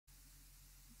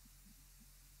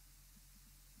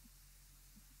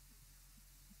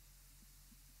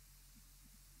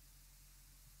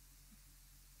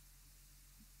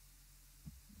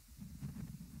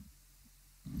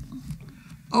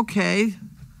Okay.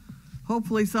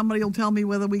 Hopefully somebody will tell me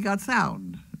whether we got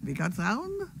sound. We got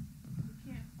sound?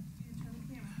 You can't turn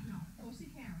the camera. No. Go see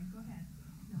Karen. Go ahead.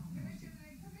 No. Come here, Stitch.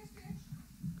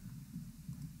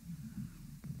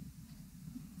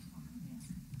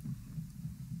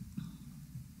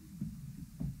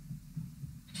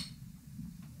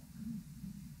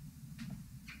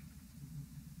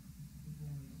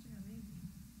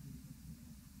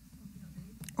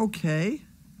 Okay.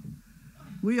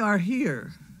 We are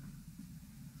here.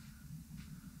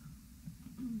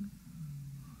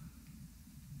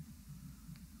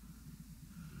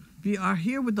 We are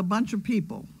here with a bunch of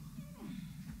people.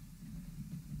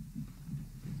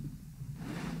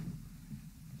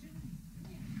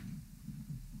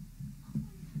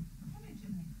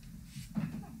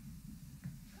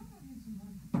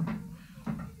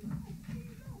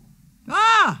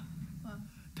 Ah!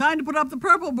 Time to put up the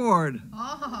purple board.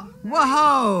 Oh,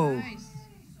 Whoa! nice.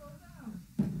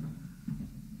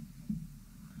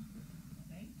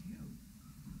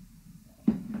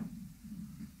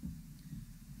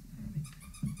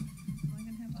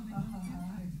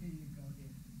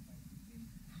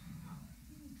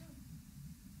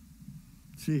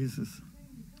 Jesus.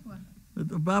 What?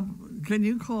 Bob, can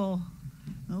you call?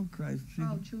 Oh, Christ.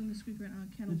 Oh, chewing the squeaker on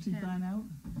Kennel 10. Did she sign out?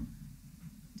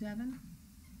 Devin?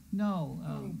 No.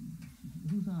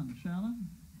 Who's on? Shauna?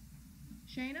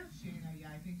 Shayna? Shayna, yeah,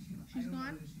 I think She's I don't know gone?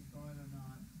 whether she's gone or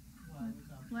not. Well,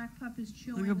 what's up? Black Pup is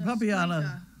chewing There's a the puppy on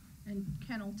squeaker in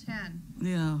Kennel 10.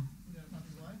 Yeah. We got a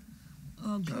puppy what?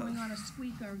 Oh, Chewing God. on a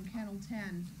squeaker in Kennel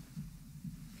 10.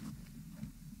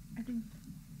 I think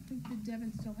that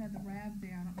Devin still had the rag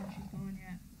there. I don't know if she's gone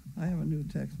yet. I have a new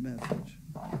text message.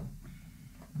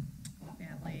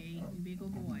 Bentley, you be a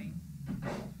good boy.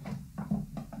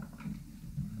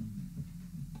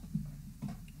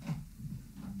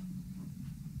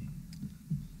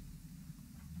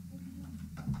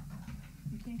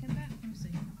 You can't get that? Let me see.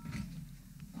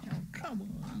 Come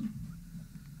on.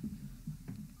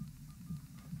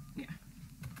 Yeah.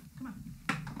 Come on.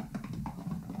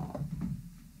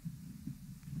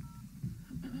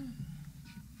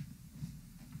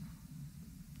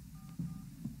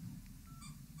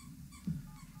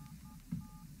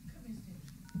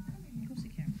 Go see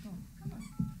Karen. Go.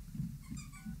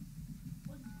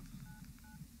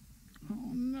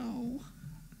 Oh, no.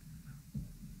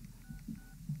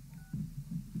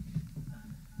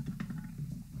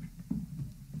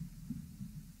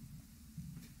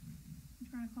 You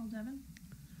trying to call Devin?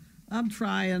 I'm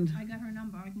trying. I got her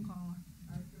number. I can call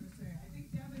her. I was gonna say, I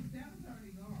think Devin's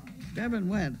already gone. Devin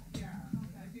went. Yeah,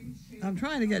 I think Shayna. I'm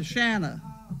trying to get Shanna.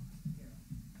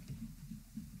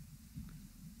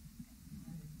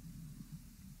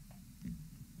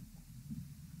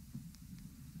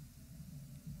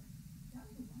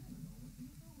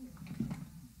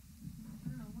 I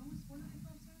don't know. When did they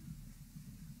post that?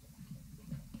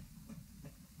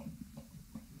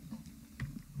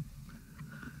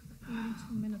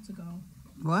 32 minutes ago.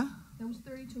 What? That was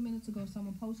 32 minutes ago.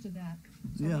 Someone posted that.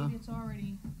 So Yeah. maybe it's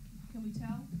already. Can we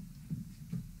tell?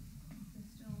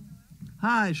 It's still.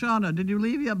 Hi, Shauna. Did you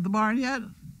leave the barn yet?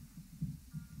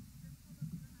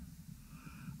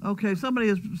 Okay, somebody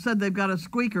has said they've got a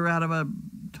squeaker out of a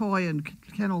toy in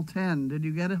Kennel 10. Did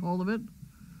you get a hold of it?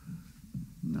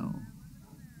 No.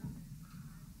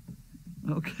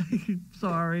 Okay,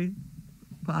 sorry.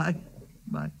 Bye.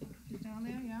 Bye. She's down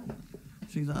there, yeah?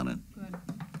 She's on it. Good.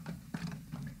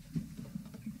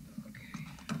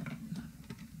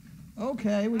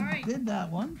 Okay, we All right. did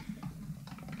that one.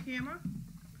 Camera?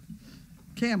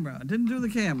 Camera. Didn't do the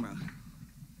camera.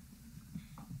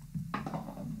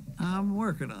 I'm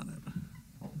working on it.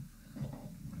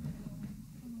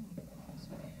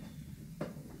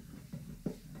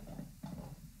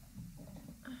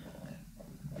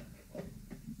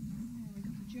 We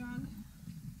got the jug.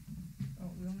 Oh,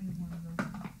 we only have one of those.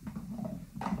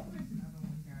 Where's another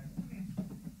one, guys?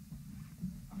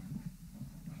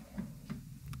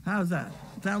 How's that?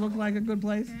 Does that look like a good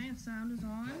place? Okay, and sound is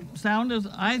on. Sound is,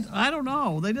 I don't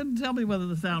know. They didn't tell me whether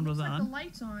the sound was Looks like on. the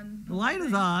light's on. The light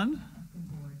is on. Good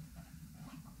boy.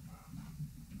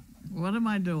 What am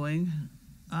I doing?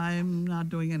 I'm not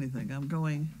doing anything. I'm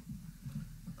going,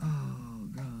 oh,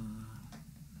 God.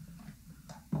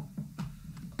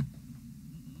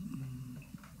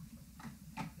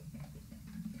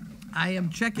 I am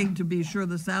checking to be sure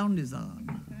the sound is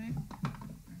on. Okay.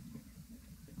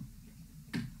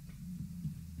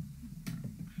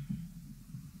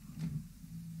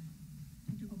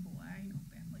 You're a good boy. I know,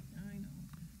 Bentley. I know.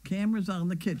 Camera's on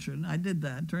the kitchen. I did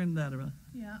that. Turned that around.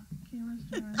 Yeah, camera's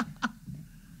turned.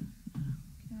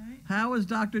 Okay. How is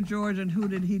Dr. George and who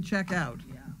did he check out?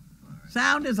 Yeah. All right.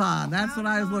 Sound is on. That's what Sound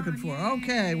I is was looking on, for. yay.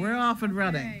 Okay, we're off and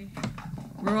running. Okay.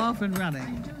 We're off and Are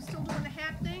running. you still doing the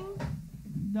hat thing?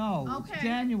 No, Okay. it's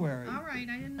January. All right,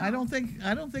 I didn't know. I don't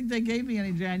think they gave me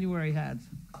any January hats.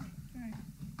 Okay.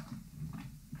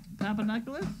 Papa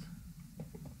Nicholas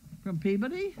from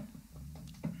Peabody.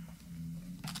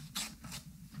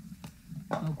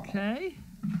 Okay.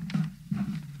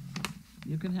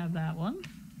 You can have that one.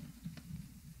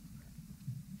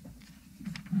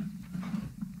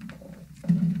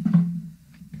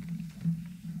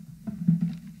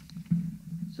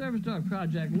 Service Dog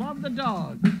Project. Love the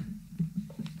dogs.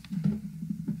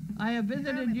 I have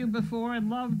visited you before and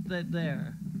loved it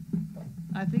there.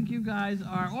 I think you guys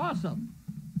are awesome.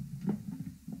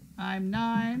 I'm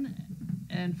 9,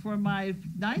 and for my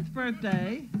 9th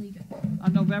birthday, Leave it.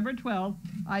 on November 12th,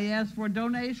 I asked for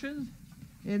donations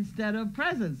instead of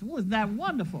presents. Well, isn't that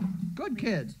wonderful? Good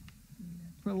kid.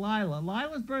 For Lila.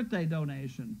 Lila's birthday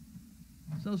donation.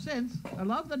 So since I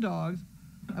love the dogs,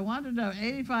 I wanted to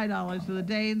donate $85 to the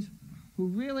Danes who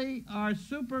really are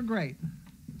super great.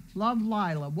 Love,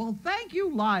 Lila. Well, thank you,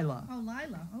 Lila. Oh,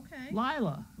 Lila, okay.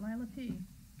 Lila. Lila P.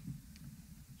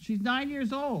 She's 9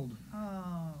 years old.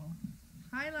 Oh.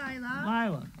 Hi, Lila.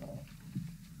 Lila.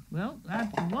 Well,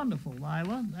 that's wonderful,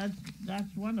 Lila.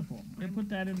 That's wonderful. They put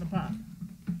that in the pot.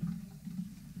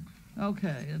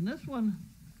 Okay, and this one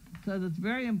says it's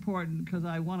very important because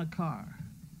I want a car.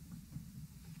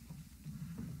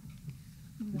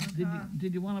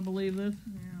 Did you want to believe this?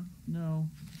 Yeah. No.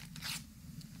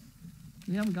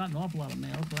 We haven't gotten an awful lot of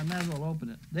mail, so I might as well open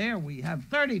it. There we have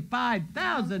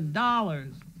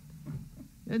 $35,000.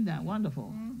 Isn't that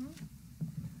wonderful? Mm-hmm.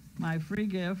 My free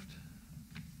gift.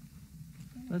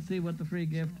 Let's see what the free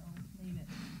gift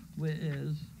Leave it.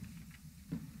 is.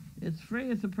 It's free,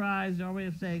 a surprise, our way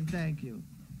of saying thank you.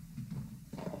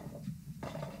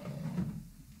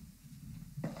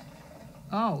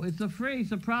 Oh, it's a free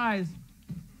surprise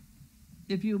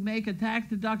if you make a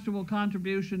tax-deductible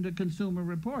contribution to Consumer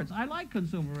Reports. I like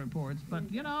Consumer Reports, but,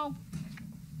 you know,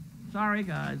 sorry,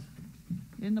 guys.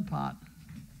 In the pot.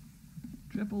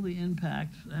 Triple the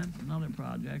impact. That's another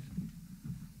project.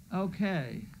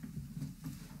 Okay.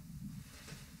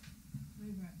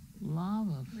 Leave it.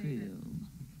 Lava Leave it. Field.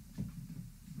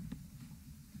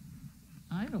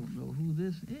 I don't know who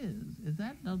this is. If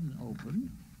that doesn't open.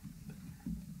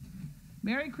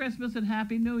 Merry Christmas and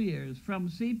Happy New Year's from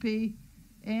CP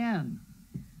Ann,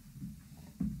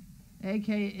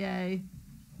 aka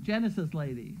Genesis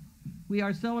Lady. We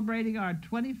are celebrating our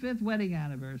 25th wedding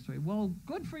anniversary. Well,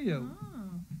 good for you. Oh.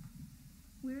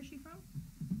 Where is she from?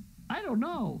 I don't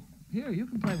know. Here, you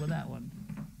can play with that one.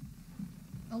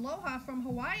 Aloha from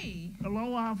Hawaii.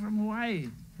 Aloha from Hawaii.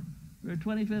 For our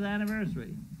 25th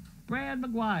anniversary. Brad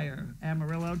McGuire,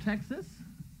 Amarillo, Texas.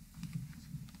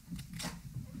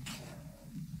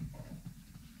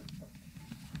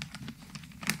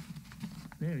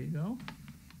 There you go.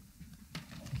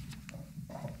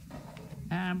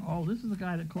 Oh, this is the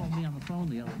guy that called me on the phone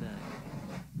the other day.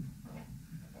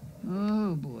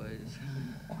 Oh, boys.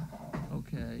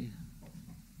 Okay.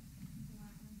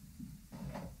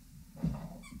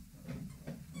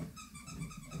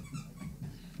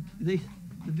 The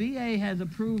VA has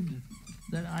approved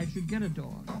that I should get a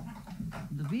dog.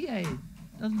 The VA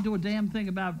doesn't do a damn thing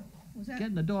about Was that,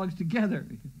 getting the dogs together.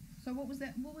 so what was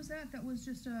that? What was that? That was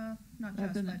just not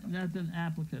That's just, an, but that's an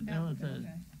applicant. No, it's applicant,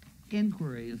 an okay.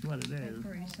 inquiry is what it is.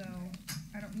 Inquiry, so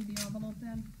I don't need the envelope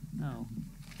then? No.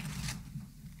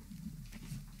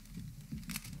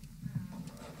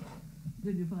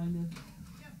 Did you find it?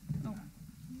 Oh.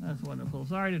 That's wonderful.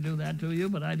 Sorry to do that to you,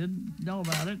 but I didn't know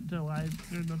about it until I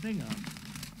turned the thing on.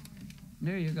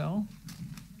 There you go.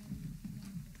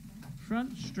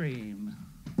 Front Stream.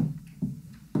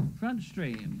 Front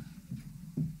Stream.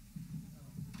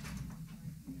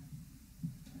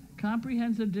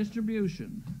 Comprehensive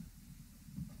distribution.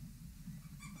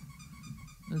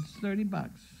 That's $30.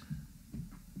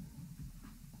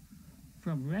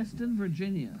 From Reston,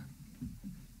 Virginia.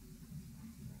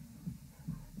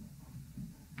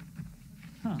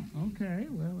 Huh, okay,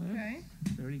 well, Okay.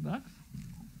 that's $30.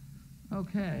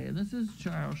 Okay, and this is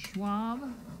Charles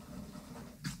Schwab.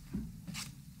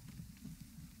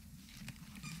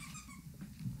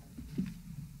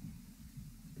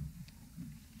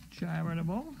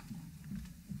 Charitable.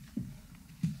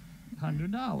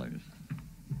 $100.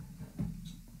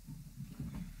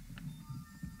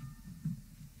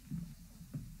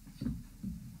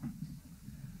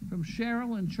 From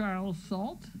Cheryl and Charles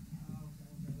Salt.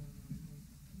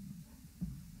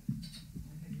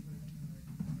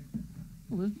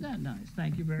 Well, isn't that nice?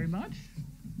 Thank you very much.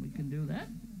 We can do that.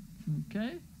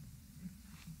 Okay.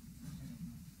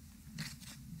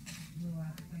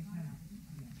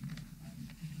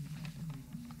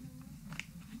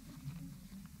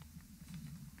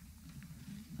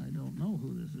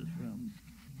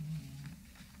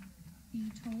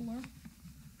 Toller.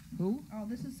 Who? Oh,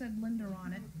 this has said Linda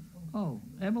on it. Oh,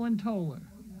 Evelyn Toller.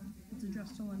 It's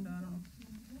addressed to Linda, I don't know.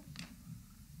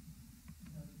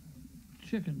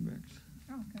 Chicken bricks.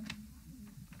 Oh, okay.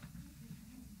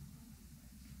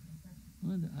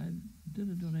 Linda, I did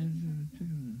a donation to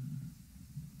chicken.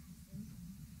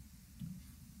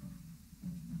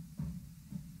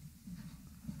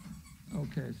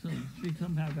 Okay, so she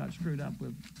somehow got screwed up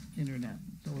with internet.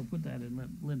 So we'll put that in, let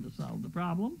Linda solve the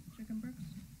problem. Chicken bricks?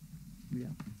 Yeah.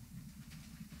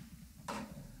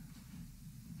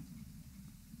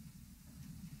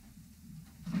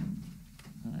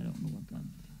 I don't know what that,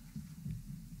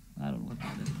 I don't know what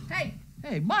that is. Hey!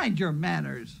 Hey, mind your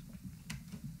manners.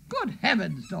 Good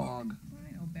heavens, dog.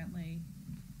 I know, Bentley.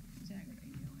 It's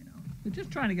aggravating you, I know. You're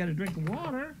just trying to get a drink of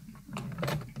water.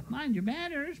 Mind your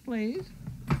manners, please.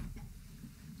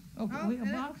 Okay, Oh, we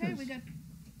have boxes. okay, we got.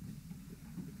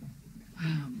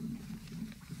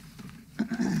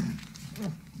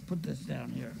 Put this down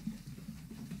here.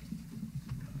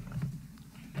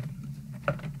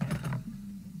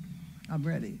 I'm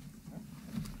ready.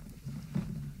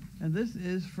 And this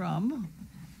is from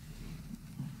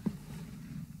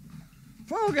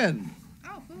Fogan.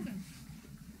 Oh, Fugan.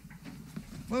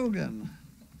 Fogan.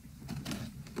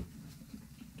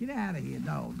 Get out of here,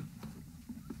 dog.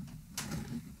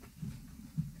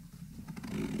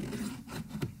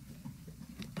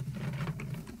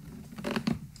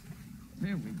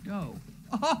 There we go.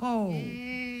 Oh!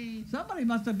 Yay. Somebody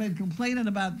must have been complaining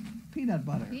about peanut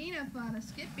butter. Peanut butter,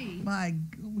 Skippy. My,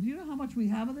 do you know how much we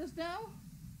have of this now?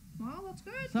 Well, that's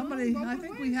good. Somebody, Well, I both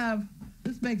think ways. we have,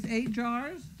 this makes 8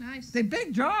 jars. Nice. They're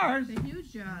big jars. They're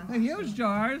huge jars. They're huge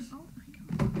jars. Oh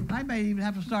my God. I may even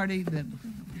have to start eating it.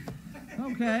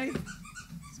 Okay,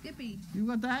 Skippy. you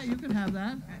got that? You can have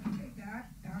that. I can take that,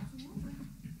 absolutely.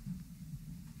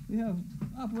 We have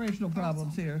operational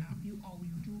problems here. You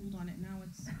drooled on it. Now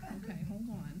it's okay. Hold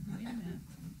on. Wait a minute.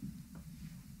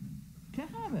 Can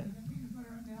have it.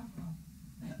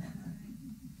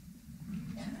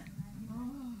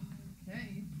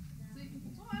 Okay. See,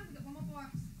 hold on. We got one more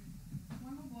box.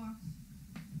 One more box.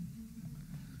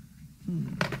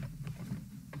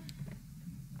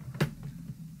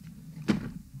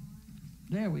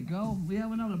 There we go. We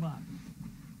have another box.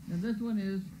 And this one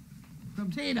is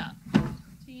from Tina.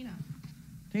 Tina.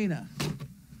 Tina.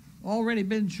 Already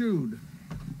been chewed.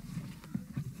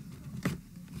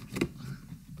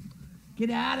 Get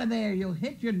out of there. You'll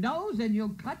hit your nose and you'll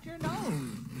cut your nose.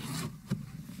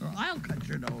 Or I'll cut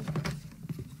your nose.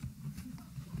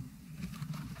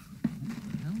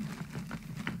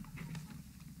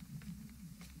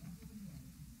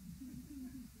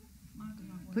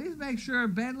 Please make sure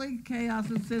Bentley, Chaos,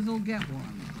 and Sizzle get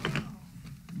one.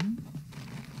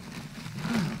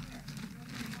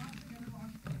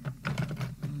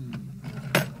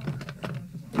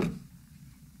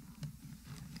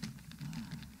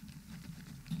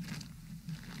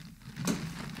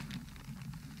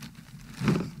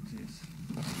 Jeez.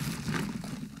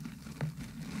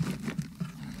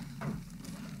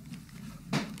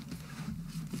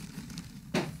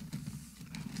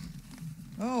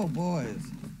 Oh, boys.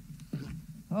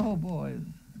 Oh, boys.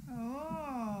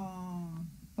 Oh.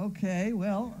 Okay,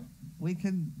 well, we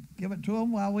can give it to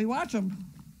them while we watch them.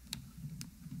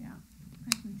 Yeah.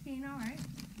 Nice and Tina, right?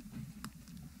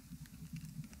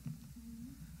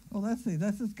 Oh, let's see.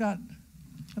 This has got.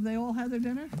 Have they all had their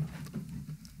dinner?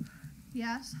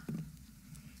 Yes.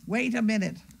 Wait a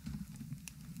minute.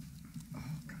 Oh,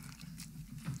 God.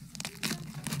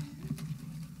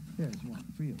 There's one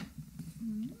for you.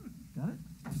 Got it?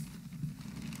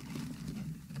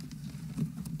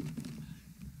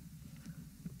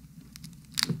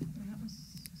 That was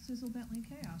Sizzle, Bentley,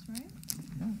 Chaos, right?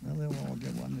 Yeah, well, they'll all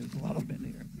get one. There's a lot of them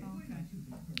in here. Okay.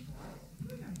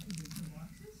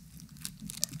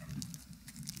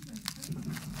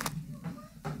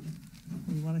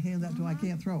 You want to hand that to? I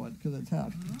can't throw it because it's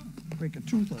out. Break a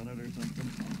tooth on it or something.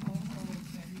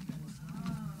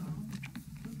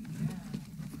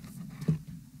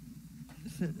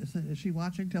 Is she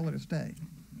watching? Tell her to stay.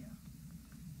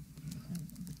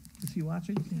 Is she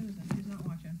watching? Susan, she's not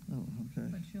watching, Oh, okay.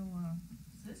 but she'll,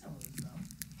 Sizzle is though,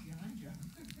 behind you.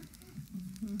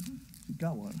 She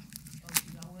got one. Oh,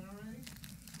 you got one already?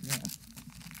 Yeah.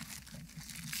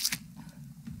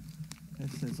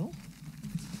 That's Sizzle.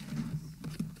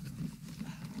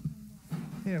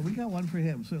 Here, we got one for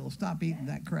him, so he'll stop eating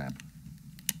that crap.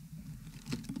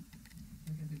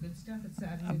 Look at the good stuff, it's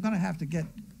Saturday. I'm gonna have to get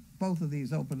both of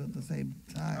these open at the same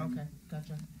time. Okay,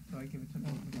 gotcha. So I give it to me.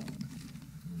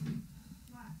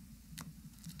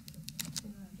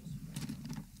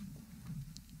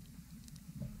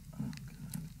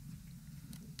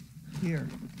 Here.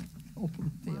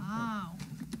 Open the damn thing. Wow.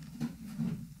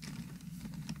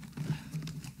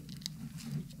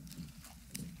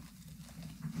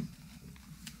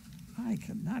 I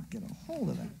cannot get a hold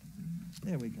of that.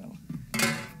 There we go.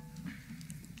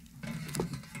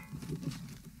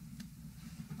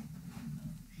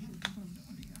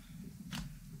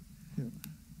 Here.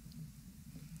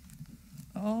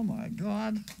 Oh my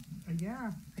God.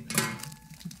 Yeah.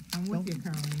 I'm with you,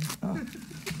 Carlene. Oh,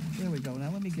 there we go. Now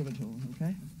let me give it to him,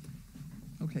 okay?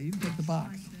 Okay, you can take the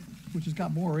box, which has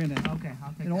got more in it. Okay, I'll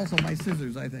take And that. also my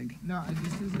scissors, I think. No, the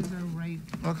scissors are right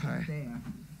Okay. there.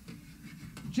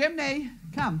 Jimmy,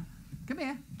 come. Come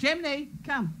here. Jimmy,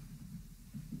 come.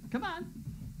 Come on.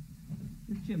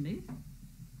 It's Jimny's.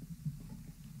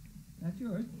 That's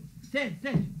yours. Sit.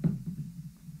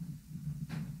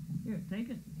 Here, take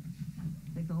it.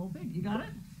 Take the whole thing. You got it?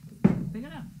 Pick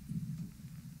it up.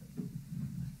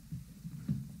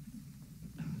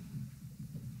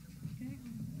 Okay.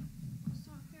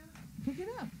 Stop here. Pick it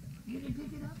up. You can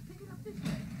pick it up. Pick it up this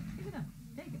way. Pick it up.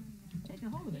 Take it. Take a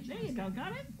hold of it. There you go.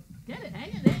 Got it? Get it. Hang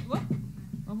it there. Whoop.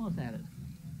 Almost had it.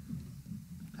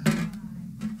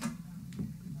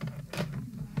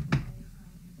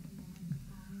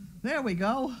 There we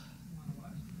go.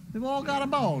 They've all got a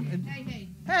bone. And- Hey.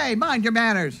 hey, mind your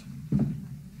manners.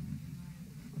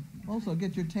 Also,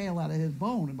 get your tail out of his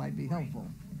bone. It might be helpful.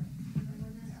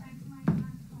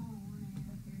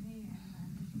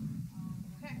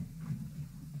 Okay.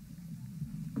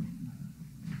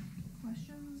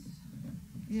 Questions?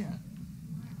 Yeah.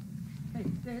 Hey,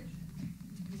 Stitch.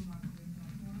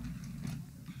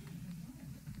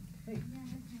 Hey.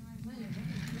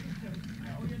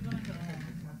 Oh, you're not gonna have it.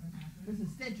 This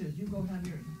is Stitches. You go down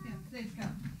yours. Yeah, Stitch,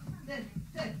 come. Stitch,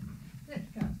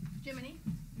 come. Jiminy.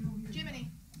 Jiminy.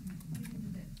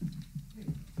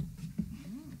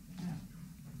 Now,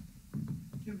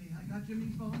 Jimmy, I got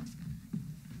Jimmy's phone.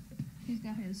 He's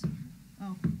got his.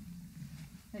 Oh.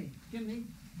 Hey, Jimmy.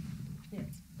 Here,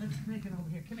 let's make it over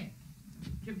here. Come here.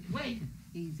 Jimmy, wait.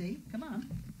 Easy. Come on.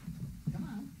 Come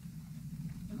on.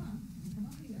 Come on. You come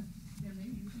up here.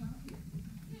 Jimmy, you come up here.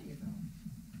 There you go.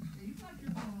 There, you got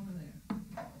your phone over there.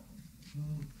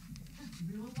 You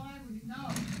be a little wide with you. No.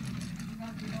 You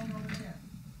got your phone over there.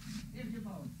 Here's your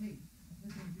phone. Hey,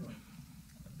 this one's yours.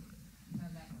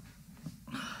 Have that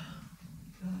one.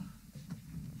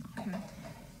 Okay.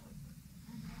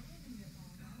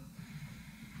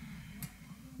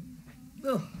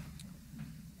 Ugh.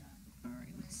 All right,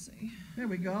 let's see. There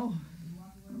we go.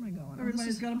 Where am I going?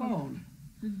 Everybody's got a bone.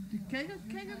 Kaga?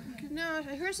 No,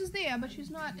 hers is there, but she's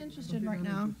not interested right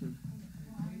now.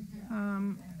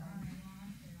 All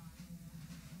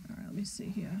right, let me see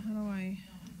here. How do I?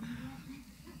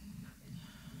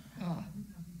 Ah.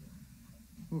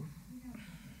 Oof.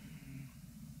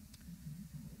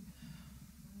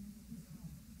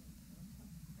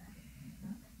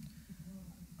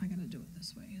 I gotta do it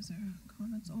this way. Is there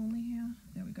comments only here?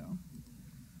 There we go.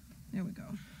 There we go.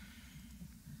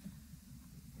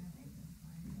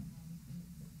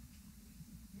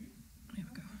 There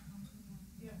we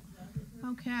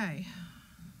go. Okay.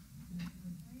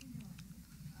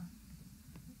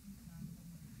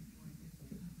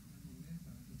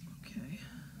 Okay.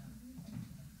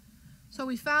 So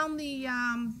we found the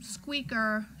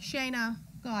squeaker. Shayna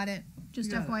got it.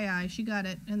 Just Got it. FYI, she got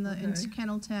it in the in Okay.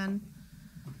 kennel 10.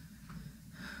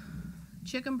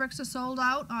 Chicken bricks are sold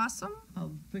out. Awesome.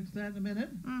 I'll fix that in a minute.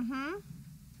 Mm-hmm.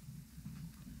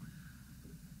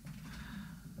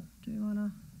 Do you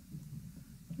wanna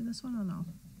do this one or no?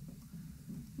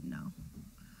 No.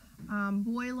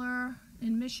 Boiler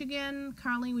in Michigan.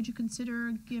 Carlene, would you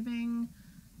consider giving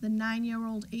the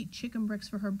 9-year-old 8 chicken bricks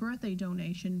for her birthday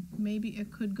donation? Maybe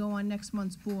it could go on next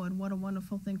month's board. What a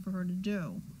wonderful thing for her to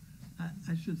do.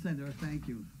 I should send her a thank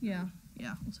you. Yeah,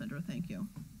 we'll send her a thank you.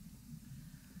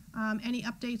 Any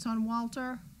updates on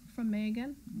Walter from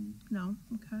Megan? No,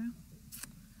 okay.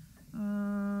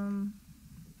 All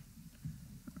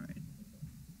right.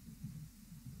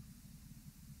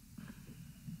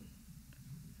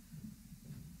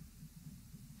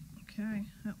 Okay,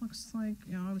 that looks like,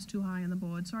 I was too high on the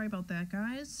board. Sorry about that,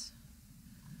 guys.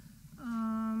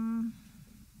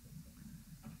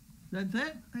 That's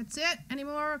it? That's it. Any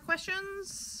more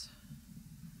questions?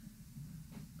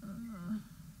 I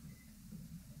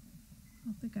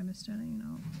don't think I missed any,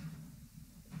 no.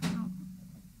 No.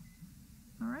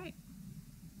 All right.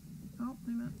 Oh,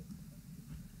 wait a minute.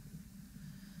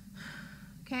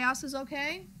 Chaos is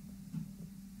okay?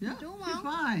 Yeah, Doing she's well.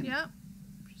 fine. Yep.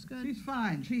 She's good. She's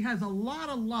fine. She has a lot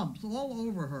of lumps all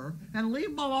over her, and leave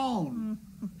them alone.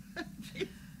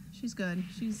 She's good.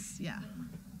 She's, yeah.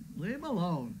 Leave them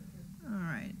alone. All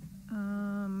right.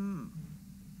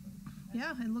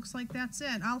 Yeah, it looks like that's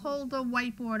it. I'll hold the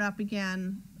whiteboard up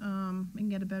again, and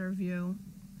get a better view.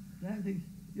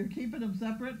 You're keeping them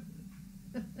separate?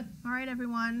 All right,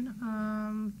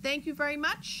 everyone. Thank you very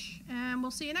much, and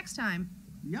we'll see you next time.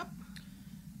 Yep.